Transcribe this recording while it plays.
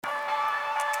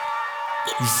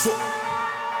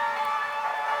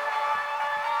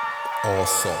All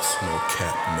sauce, no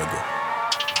cap, nigga.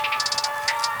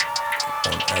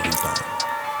 On everything.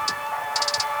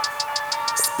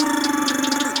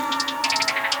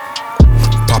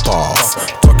 Pop off,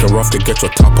 talking rough to get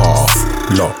your top off.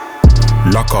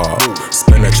 Lock off,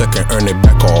 spend a check and earn it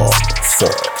back off.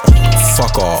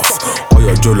 Fuck off, all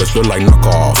your jewelers look like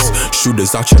knockoffs.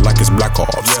 Shooters out here like it's Black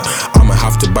Ops. I'ma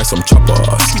have to buy some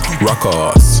Choppas,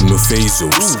 Ruckus, new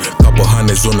fazos. Couple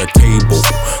hundreds on the table,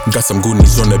 got some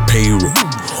goonies on the payroll.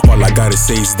 All I gotta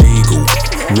say is Dago.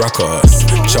 Ruckus,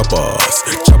 Choppas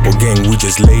Chapo Geng, we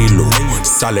just lay low.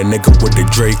 Solid nigga with the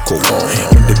Draco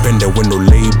Independent with no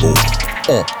label.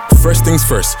 First things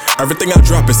first, everything I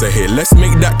drop is a hit, let's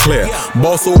make that clear.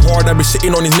 Ball so hard, I be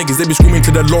shitting on these niggas, they be screaming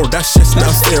to the Lord, that shit's not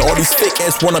fair. All these fake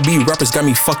ass wannabe rappers got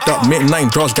me fucked up,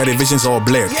 midnight draws, got their visions all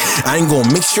blared. I ain't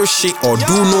gon' mix your shit or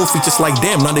do no features like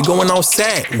them, now they going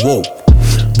outside. Whoa,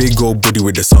 big old booty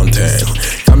with the suntan,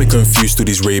 got me confused to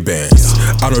these Ray-Bans.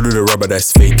 I don't do the rubber,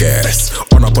 that's fake ass.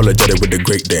 Unapologetic with the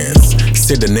great dance.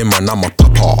 Say the name and I'ma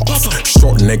pop off.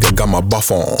 Short nigga got my buff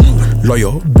on.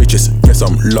 Loyal bitches, get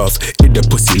some love. Eat the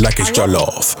pussy like it's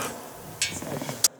jollof.